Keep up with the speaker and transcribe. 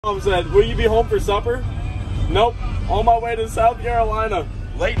Mom said, will you be home for supper? Nope. On my way to South Carolina.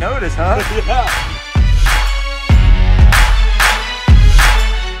 Late notice, huh? Yeah.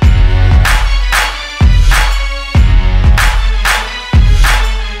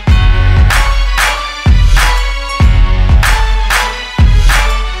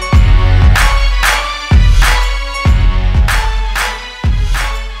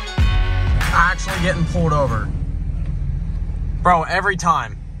 Actually getting pulled over. Bro, every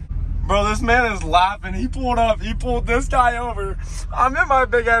time. Bro, this man is laughing. He pulled up. He pulled this guy over. I'm in my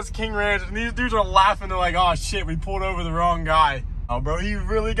big ass King Ranch, and these dudes are laughing. They're like, oh shit, we pulled over the wrong guy. Oh, bro, he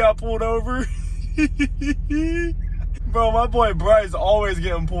really got pulled over. Bro, my boy Bryce always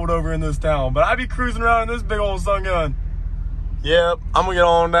getting pulled over in this town. But I be cruising around in this big old sun gun. Yep, I'm gonna get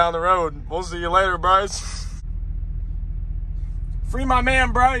on down the road. We'll see you later, Bryce. Free my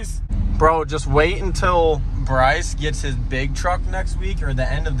man, Bryce. Bro, just wait until Bryce gets his big truck next week or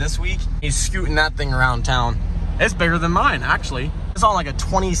the end of this week. He's scooting that thing around town. It's bigger than mine, actually. It's on like a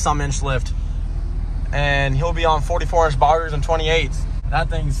 20-some inch lift. And he'll be on 44-inch boggers and 28s. That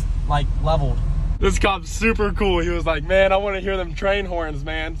thing's like leveled. This cop's super cool. He was like, man, I want to hear them train horns,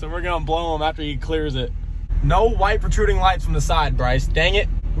 man. So we're gonna blow them after he clears it. No white protruding lights from the side, Bryce. Dang it.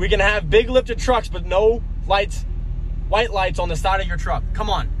 We can have big lifted trucks, but no lights, white lights on the side of your truck. Come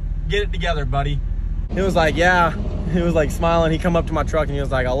on. Get it together, buddy. He was like, yeah. He was like smiling. He come up to my truck and he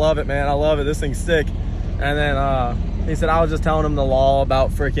was like, I love it, man. I love it. This thing's sick. And then he said, I was just telling him the law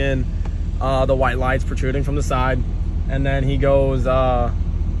about freaking the white lights protruding from the side. And then he goes,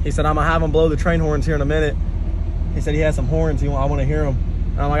 he said, I'm gonna have him blow the train horns here in a minute. He said he has some horns. I want to hear them.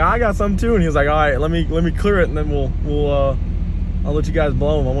 And I'm like, I got some too. And he was like, all right, let me clear it, and then I'll let you guys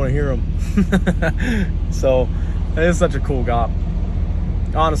blow them. I want to hear them. So it is such a cool cop.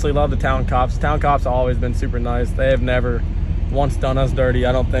 Honestly, love the town cops. Town cops have always been super nice. They have never once done us dirty,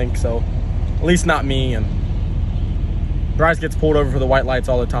 I don't think so. At least not me. And Bryce gets pulled over for the white lights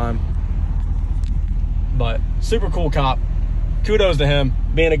all the time. But super cool cop. Kudos to him,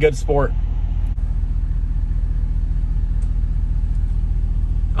 being a good sport.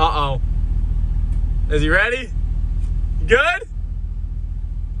 Uh-oh. Is he ready? Good?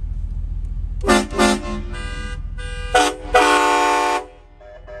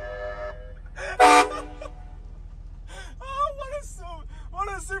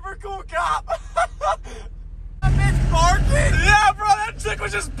 Super cool cop. That bitch barking? Yeah, bro, that chick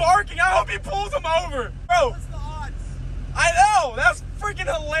was just barking. I hope he pulls him over. Bro. What's the odds? I know, that's freaking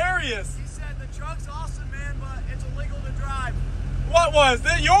hilarious. He said the truck's awesome, man, but it's illegal to drive. What was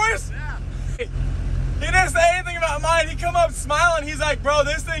it? Yours? Yeah. He didn't say anything about mine. He come up smiling. He's like, bro,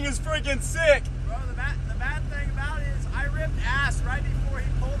 this thing is freaking sick. Bro, the bad thing about it is I ripped ass right before he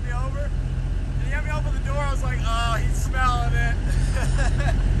pulled me over. And he had me open the door. I was like, oh, he's smelling it.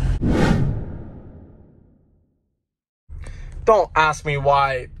 Don't ask me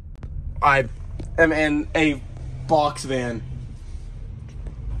why I am in a box van.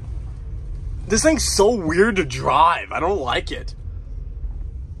 This thing's so weird to drive. I don't like it.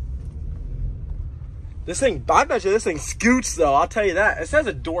 This thing, I bet you this thing scoots though, I'll tell you that. It says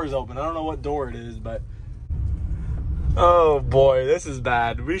the door's open. I don't know what door it is, but oh boy, this is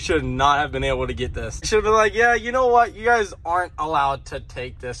bad. We should not have been able to get this. Should have been like, yeah, you know what? You guys aren't allowed to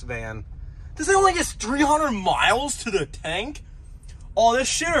take this van. This thing only gets 300 miles to the tank? Oh, this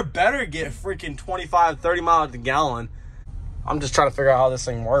shitter better get freaking 25, 30 miles a gallon. I'm just trying to figure out how this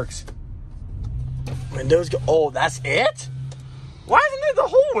thing works. Windows go, oh, that's it? Why isn't it the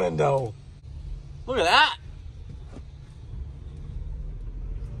whole window? Look at that.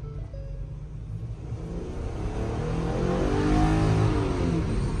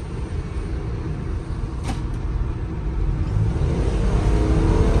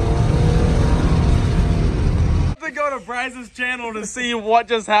 Go to Bryce's channel to see what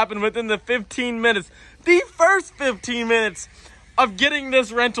just happened within the 15 minutes. The first 15 minutes of getting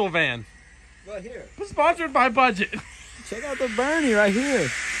this rental van. Right here. Sponsored by Budget. Check out the Bernie right here.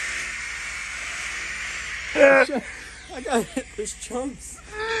 I got his chunks.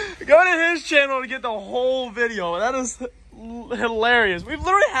 Go to his channel to get the whole video. That is hilarious. We've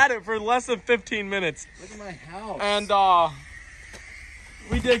literally had it for less than 15 minutes. Look at my house. And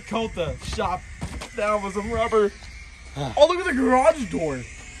we did coat the shop down with some rubber. Oh, look at the garage door.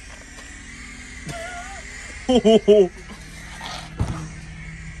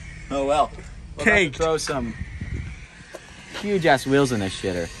 Oh well. We're about to throw some huge ass wheels in this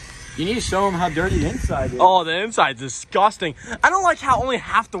shitter. You need to show them how dirty the inside is. Oh, the inside's disgusting. I don't like how only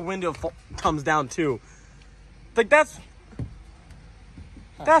half the window comes down too. Like that's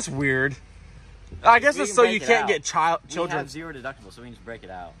weird. I guess it's so you can't get children. We have zero deductible, so we can just break it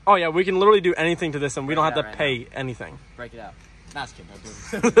out. Oh yeah, we can literally do anything to this, and we don't have to pay anything. Break it out. Nah, just kidding.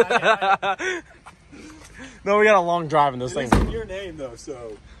 Don't do it. No, we got a long drive in this thing. It's in your name though,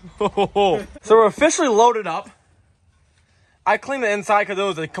 so. So we're officially loaded up. I cleaned the inside because there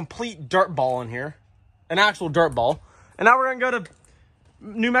was a complete dirt ball in here, an actual dirt ball, and now we're gonna go to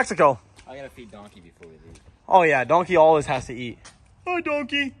New Mexico. I gotta feed Donkey before we leave. Oh yeah, Donkey always has to eat. Oh,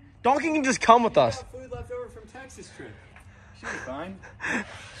 Donkey. Donkey can just come with us. Food left over from Texas trip. Should be fine.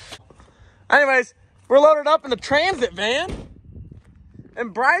 Anyways, we're loaded up in the transit van,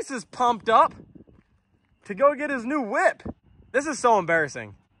 and Bryce is pumped up to go get his new whip. This is so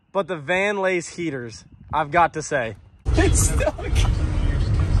embarrassing, but the van lays heaters, I've got to say. It's stuck. It's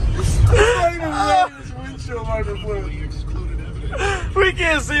not even running this windshield wiper fluid. We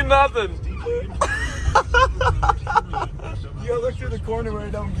can't see nothing. You gotta look through the corner where I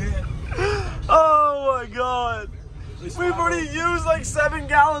don't get. Oh my god. We've already used like 7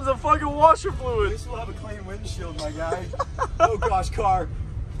 gallons of fucking washer fluid. At least we'll have a clean windshield, my guy. Oh gosh, car.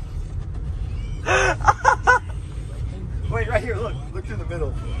 Wait, right here, look. Look through the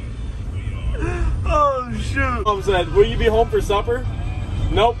middle. Oh shoot. Mom said, will you be home for supper?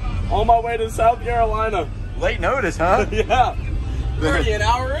 Nope. On my way to South Carolina. Late notice, huh? Yeah. 30 an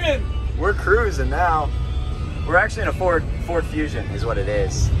hour in. We're cruising now. We're actually in a Ford Fusion, is what it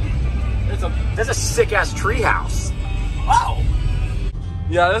is. That's a sick ass treehouse. Wow.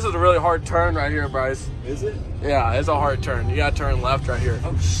 Yeah, this is a really hard turn right here, Bryce. Is it? Yeah, it's a hard turn. You gotta turn left right here.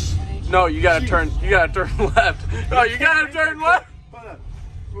 Oh shit. No, you gotta turn. You gotta turn left. No, you gotta turn left. Hold on.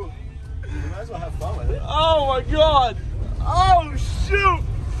 You might as well have fun with it. Oh my god. Oh shoot.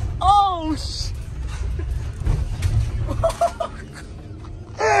 Oh sh.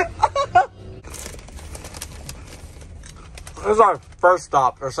 This is our first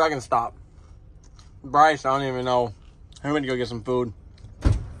stop, or second stop. Bryce, I don't even know. I'm gonna go get some food.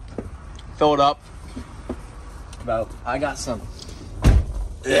 Fill it up. I got some.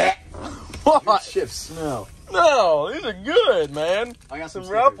 What? Chips smell. No, these are good, man. I got some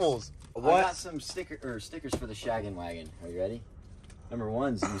Ruffles. What? I got some stickers for the shaggin' wagon. Are you ready? Number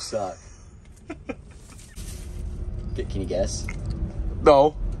 1's you suck. Can you guess?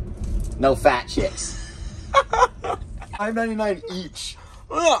 No. No fat chicks. $5.99 each.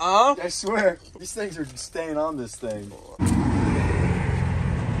 I swear, these things are staying on this thing.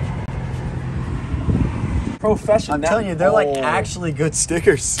 Professional. I'm telling you, they're like actually good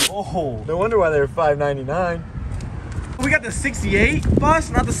stickers. Oh. No wonder why they're $5.99. We got the 68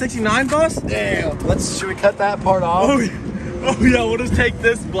 bus, not the 69 bus. Damn. Should we cut that part off? Oh yeah, we'll just take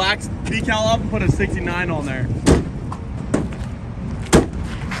this black decal off and put a 69 on there.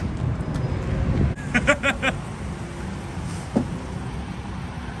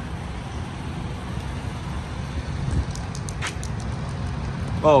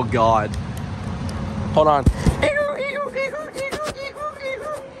 Oh god. Hold on.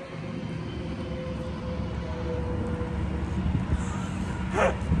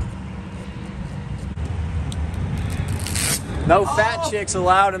 No fat chicks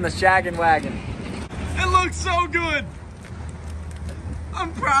allowed in the shaggin' wagon. It looks so good.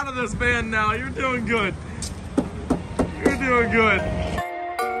 I'm proud of this man now. You're doing good. You're doing good.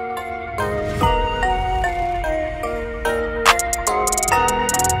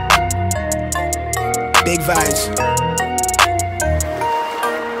 Big vibes.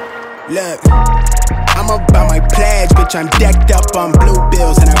 Look, I'm about my pledge, bitch. I'm decked up on blue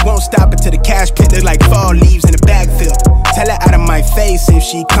bills, and I won't stop until the cash pit look like fall leaves in the backfield. Tell her out of my face if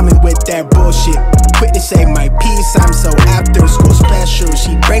she coming with that bullshit. Quit to save my peace, I'm so after school special.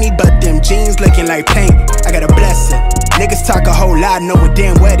 She brainy, but them jeans looking like paint. I gotta bless her. Niggas talk a whole lot, know it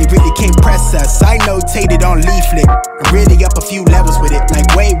damn well they really can't press us. I notated on leaflet, I'm really up a few levels with it. Like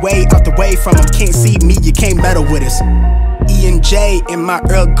way out the way from them, can't see me, you can't meddle with us. E&J in my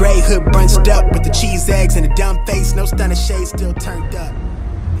Earl Grey hood bunched up with the cheese eggs and a dumb face, no stunner shade, still turned up.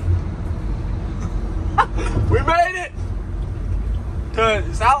 We made it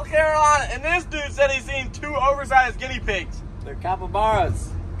to South Carolina, and this dude said he's seen 2 oversized guinea pigs. They're capybaras.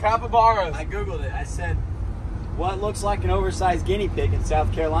 Capybaras. I googled it. I said, what looks like an oversized guinea pig in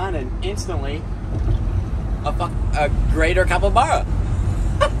South Carolina, and instantly a greater capybara.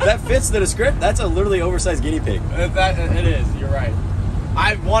 That fits the description. That's a literally oversized guinea pig. It is. You're right.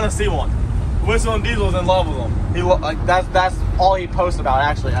 I want to see one. Whistle and Diesel's in love with them. That's all he posts about.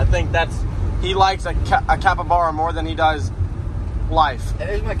 Actually, I think he likes a capybara more than he does life. And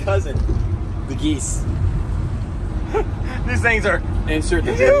there's my cousin, the geese. These things are insert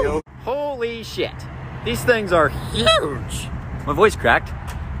the video. Holy shit! These things are huge. My voice cracked.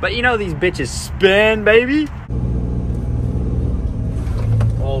 But you know these bitches spin, baby.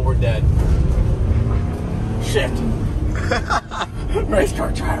 Oh, we're dead. Shit. Race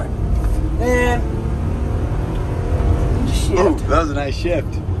car driver. And shift. Oh, that was a nice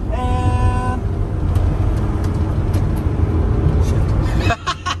shift. And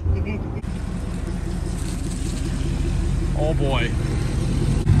Oh boy.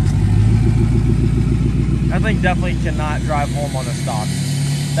 That thing definitely cannot drive home on the stock.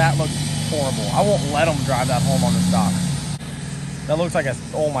 That looks horrible. I won't let him drive that home on the stock. That looks like a,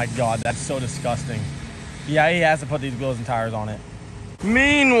 oh my God, that's so disgusting. Yeah, he has to put these wheels and tires on it.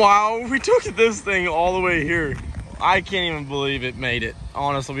 Meanwhile, we took this thing all the way here. I can't even believe it made it.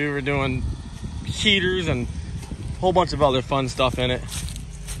 Honestly, we were doing heaters and a whole bunch of other fun stuff in it.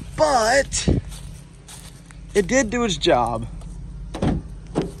 But it did do its job.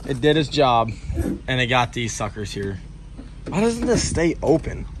 It did its job, and it got these suckers here. Why doesn't this stay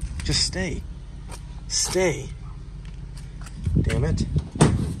open? Just stay. Stay. Damn it.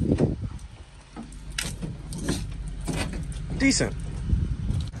 Decent.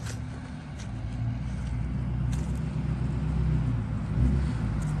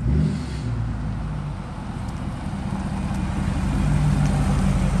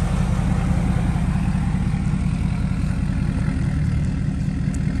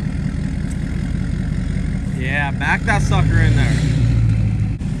 Yeah, back that sucker in there.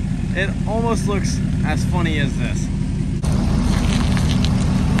 It almost looks as funny as this.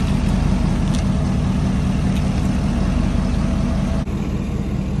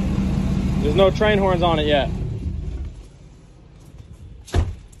 There's no train horns on it yet.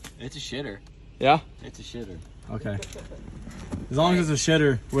 It's a shitter. Yeah? It's a shitter. Okay. As long as it's a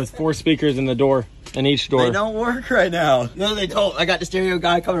shitter with 4 speakers in the door, in each door. They don't work right now. No, they don't. I got the stereo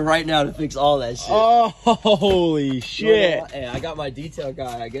guy coming right now to fix all that shit. Oh, holy shit. Hey, I got my detail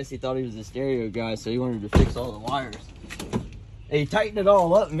guy. I guess he thought he was a stereo guy, so he wanted to fix all the wires. And he tightened it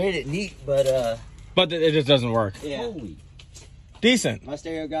all up and made it neat, but But it just doesn't work. yeah. Holy. Decent. My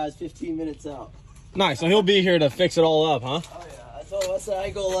stereo guy's 15 minutes out. Nice. So he'll be here to fix it all up, huh? Oh yeah. I told him, I said I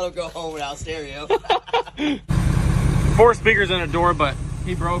ain't gonna let him go home without stereo. 4 speakers in a door, but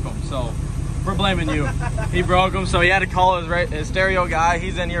he broke them, so we're blaming you. He broke them, so he had to call his stereo guy.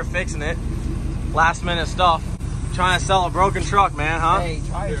 He's in here fixing it. Last minute stuff. Trying to sell a broken truck, man, huh? Hey,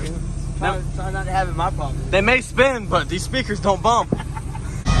 try to. Try not to have it in my pocket. They may spin, but these speakers don't bump. They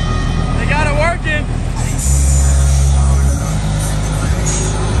got it working.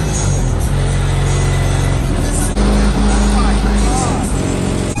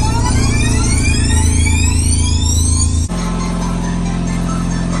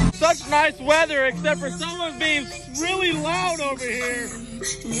 Such nice weather, except for someone being really loud over here.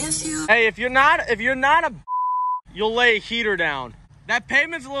 Hey, if you're not a, you'll lay a heater down. That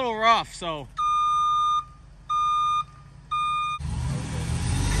pavement's a little rough, so.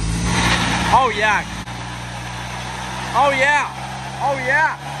 Oh yeah. Oh yeah. Oh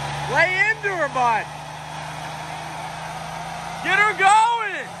yeah. Lay into her, bud. Get her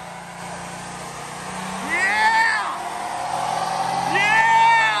going. Yeah.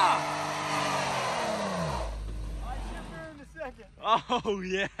 Oh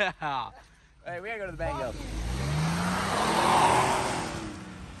yeah. Hey, we gotta go to the bang up.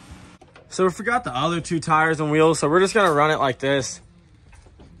 So we forgot the other 2 tires and wheels, so we're just gonna run it like this.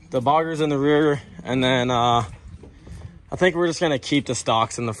 The boggers in the rear, and then I think we're just gonna keep the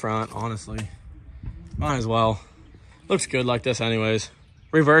stocks in the front, honestly. Might as well. Looks good like this anyways.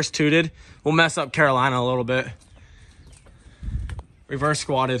 Reverse tooted. We'll mess up Carolina a little bit. Reverse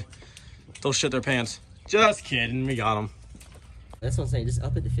squatted. They'll shit their pants. Just kidding, we got them. That's what I'm saying. Just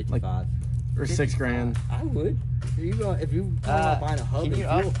up it to 55. Or 6 grand. I would. If you buying a hub, can you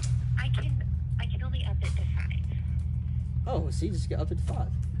and fuel. I can only up it to 5. Oh, see, just get up it to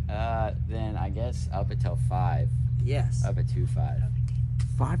 5. Then I guess up until 5. Yes. Up at 2.5.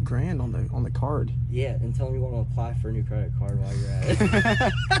 5 grand on the card. Yeah, and tell me you want to apply for a new credit card while you're at it.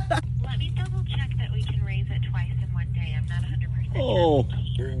 Let me double check that we can raise it twice in one day. I'm not 100% Oh.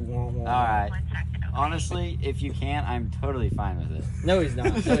 All right. 1 second. Okay. Honestly, if you can, I'm totally fine with it. No, he's not.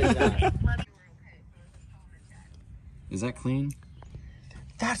 No, he's not. Is that clean?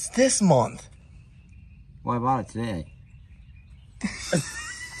 That's this month. Well, I bought it today.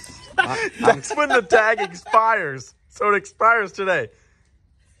 That's when the tag expires. So it expires today.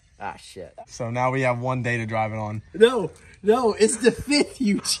 Ah, shit. So now we have 1 day to drive it on. No, it's the 5th.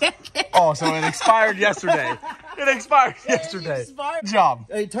 You check it. Oh, so it expired yesterday. It expired yesterday. expired. Good job.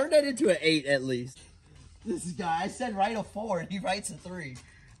 Hey, turn that into an 8 at least. This guy, I said write a 4 and he writes a 3.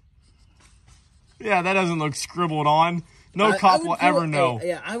 Yeah, that doesn't look scribbled on. No cop will ever know.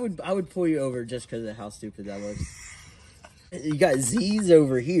 Yeah, I would pull you over just because of how stupid that looks. You got Z's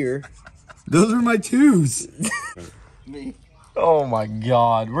over here. Those are my twos. Me. Oh my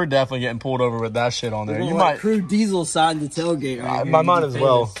God, we're definitely getting pulled over with that shit on there. You might Crew Diesel sign the tailgate right here. I might as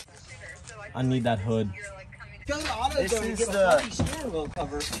well. I need that hood. This is the steering wheel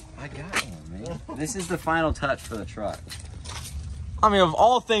cover. I got one, man. This is the final touch for the truck. I mean, of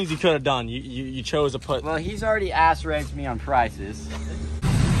all things you could have done, you chose to put. Well, he's already ass raped me on prices.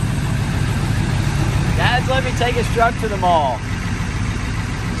 Dad's let me take his truck to the mall.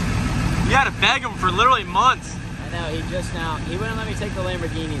 You had to beg him for literally months. I know, he wouldn't let me take the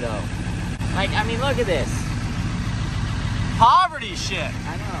Lamborghini though. Like, I mean, look at this. Poverty shit.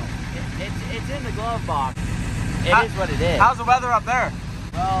 I know. It's in the glove box. It is what it is. How's the weather up there?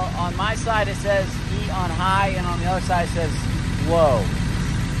 Well, on my side it says heat on high, and on the other side it says low.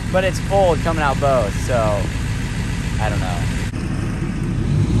 But it's cold coming out both, so I don't know.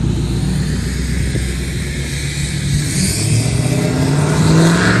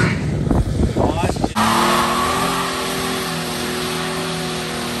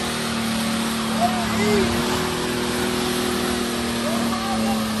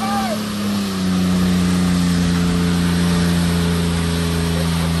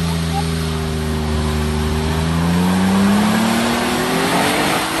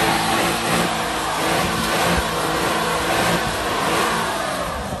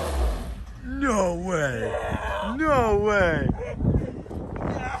 No way. No way.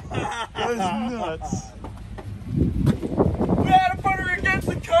 That's nuts. We had to put her against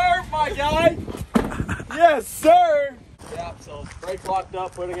the curb, my guy. Yes, sir. Yeah, so brake locked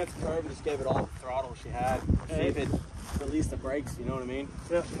up, put it against the curb, and just gave it all the throttle she had. See if it released the brakes, you know what I mean?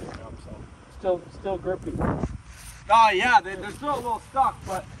 Yeah. Still grippy. Oh, yeah, they're still a little stuck,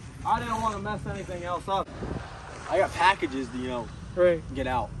 but I didn't want to mess anything else up. I got packages to, get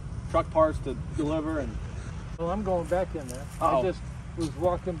out. Truck parts to deliver, and Well, I'm going back in there. Uh-oh. I just was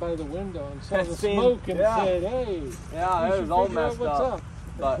walking by the window and saw the Seen- smoke and yeah. said, hey. yeah, we it should was all figure out messed what's up.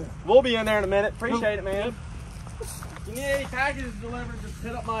 But we'll be in there in a minute. Appreciate it, man. If you need any packages delivered, just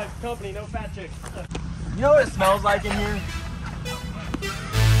hit up my company, No Fat Chicks. You know what it smells like in here?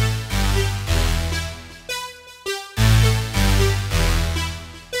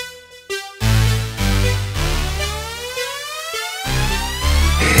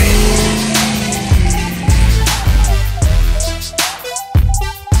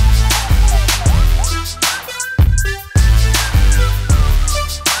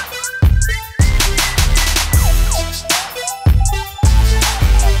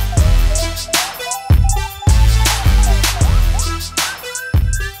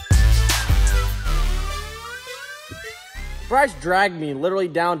 Bryce dragged me literally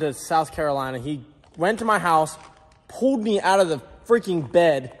down to South Carolina. He went to my house, pulled me out of the freaking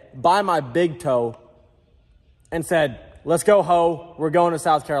bed by my big toe, and said, let's go, ho, we're going to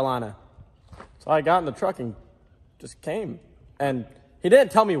South Carolina. So I got in the truck and just came. And he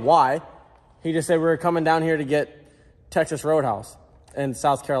didn't tell me why. He just said we were coming down here to get Texas Roadhouse in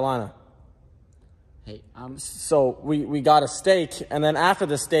South Carolina. Hey, So we got a steak, and then after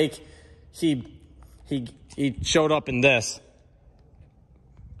the steak, he showed up in this.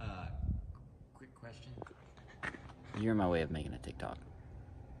 quick question. You're my way of making a TikTok.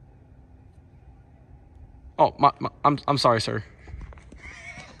 Oh, I'm sorry, sir.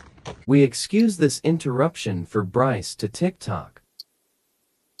 We excuse this interruption for Bryce to TikTok.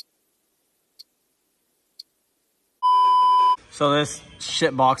 So this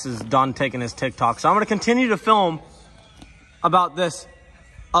shitbox is done taking his TikTok. So I'm going to continue to film about this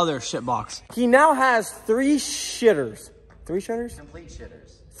other shitbox. He now has 3 shitters. 3 shitters? Complete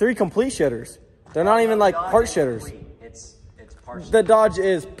shitters. 3 complete shitters. They're not even like part shitters. It's partial. The Dodge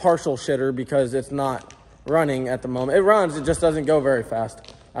is partial shitter because it's not running at the moment. It runs, it just doesn't go very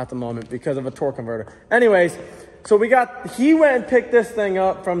fast at the moment because of a torque converter. Anyways, so he went and picked this thing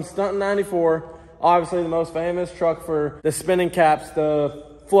up from Stunt 94, obviously the most famous truck for the spinning caps,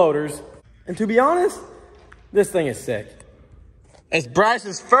 the floaters. And to be honest, this thing is sick. It's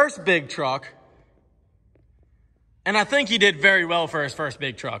Bryce's first big truck, and I think he did very well for his first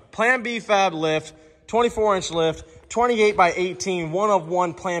big truck. Plan B fab lift, 24-inch lift, 28 by 18,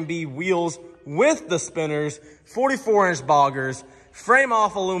 1-of-1 Plan B wheels with the spinners, 44-inch boggers, frame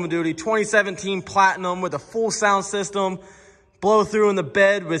off aluminum duty, 2017 platinum with a full sound system, blow through in the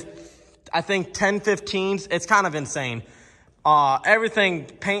bed with, I think, 1015s. It's kind of insane. Everything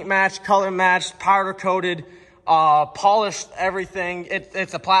paint matched, color matched, powder coated, polished everything.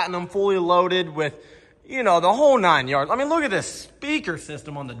 It's a platinum, fully loaded with, the whole 9 yards. I mean, look at this speaker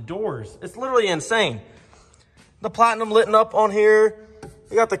system on the doors. It's literally insane. the platinum lit up on here.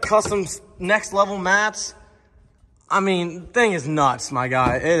 We got the custom next level mats. I mean, thing is nuts, my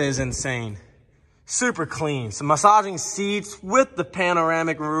guy. It is insane. Super clean. Some massaging seats with the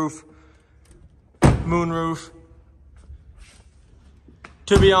panoramic roof, moon roof.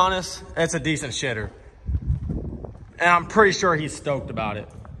 To be honest, it's a decent shitter. And I'm pretty sure he's stoked about it.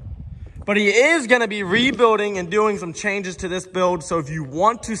 But he is gonna be rebuilding and doing some changes to this build. So if you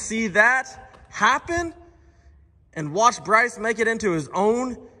want to see that happen and watch Bryce make it into his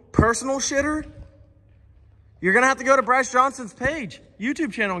own personal shitter, you're gonna have to go to Bryce Johnson's page,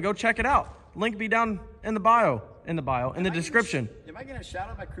 YouTube channel, and go check it out. Link be down in the bio, in the description. Am I getting a shout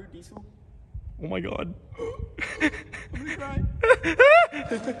out by Crude Diesel? Oh my God.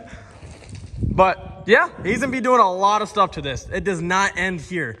 But yeah, he's gonna be doing a lot of stuff to this. It does not end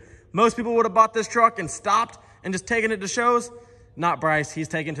here. Most people would have bought this truck and stopped and just taken it to shows. Not Bryce. He's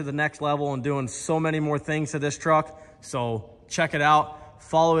taken to the next level and doing so many more things to this truck. So check it out.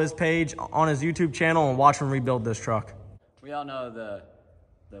 Follow his page on his YouTube channel and watch him rebuild this truck. We all know the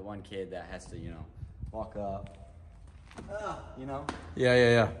one kid that has to, you know, walk up. You know?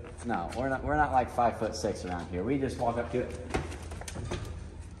 Yeah. No, we're not like 5'6" around here. We just walk up to it.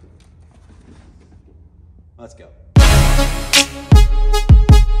 Let's go.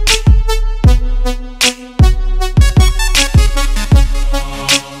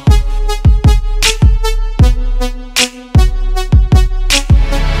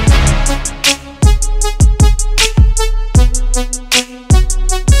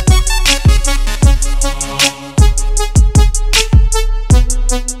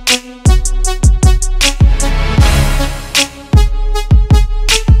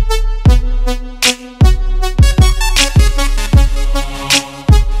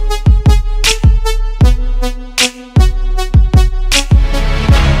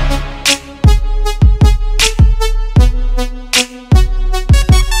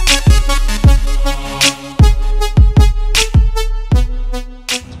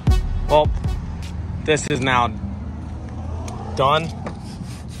 Well, this is now done.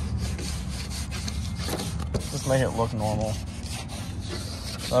 Just make it look normal.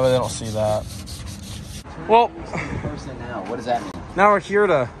 That way they don't see that. Well, Person now, what does that mean? now we're here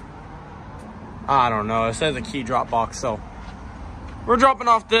to, I don't know, it says a key drop box, so we're dropping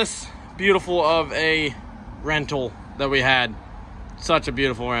off this beautiful of a rental that we had. Such a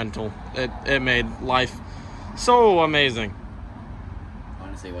beautiful rental. It made life so amazing.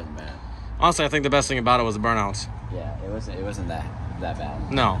 Honestly, it wasn't bad. Honestly, I think the best thing about it was the burnouts. Yeah, it wasn't that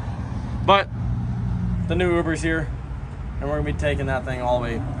bad. No. But the new Uber's here, and we're gonna be taking that thing all the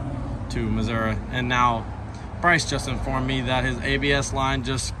way to Missouri. And now Bryce just informed me that his ABS line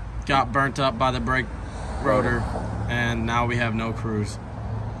just got burnt up by the brake rotor, and now we have no cruise.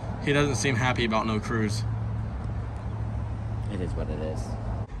 He doesn't seem happy about no cruise. It is what it is.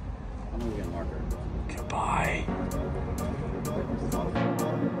 I'm gonna get a marker. Goodbye.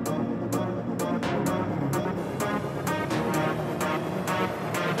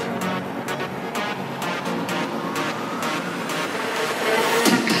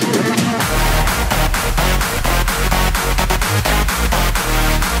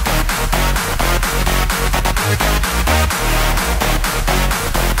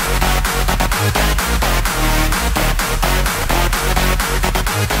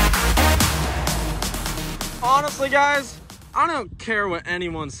 Honestly, guys, I don't care what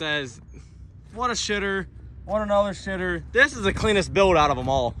anyone says. What a shitter. What another shitter. This is the cleanest build out of them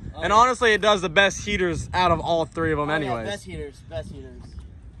all. Oh, and honestly, it does the best heaters out of all three of them anyways. Yeah, best heaters.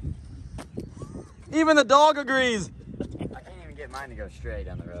 Even the dog agrees. I can't even get mine to go straight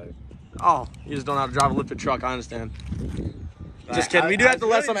down the road. Oh, you just don't know how to drive a lifted truck. I understand. Just kidding. We do have to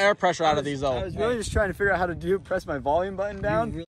let some air pressure out of these, though. I was really just trying to figure out how to press my volume button down.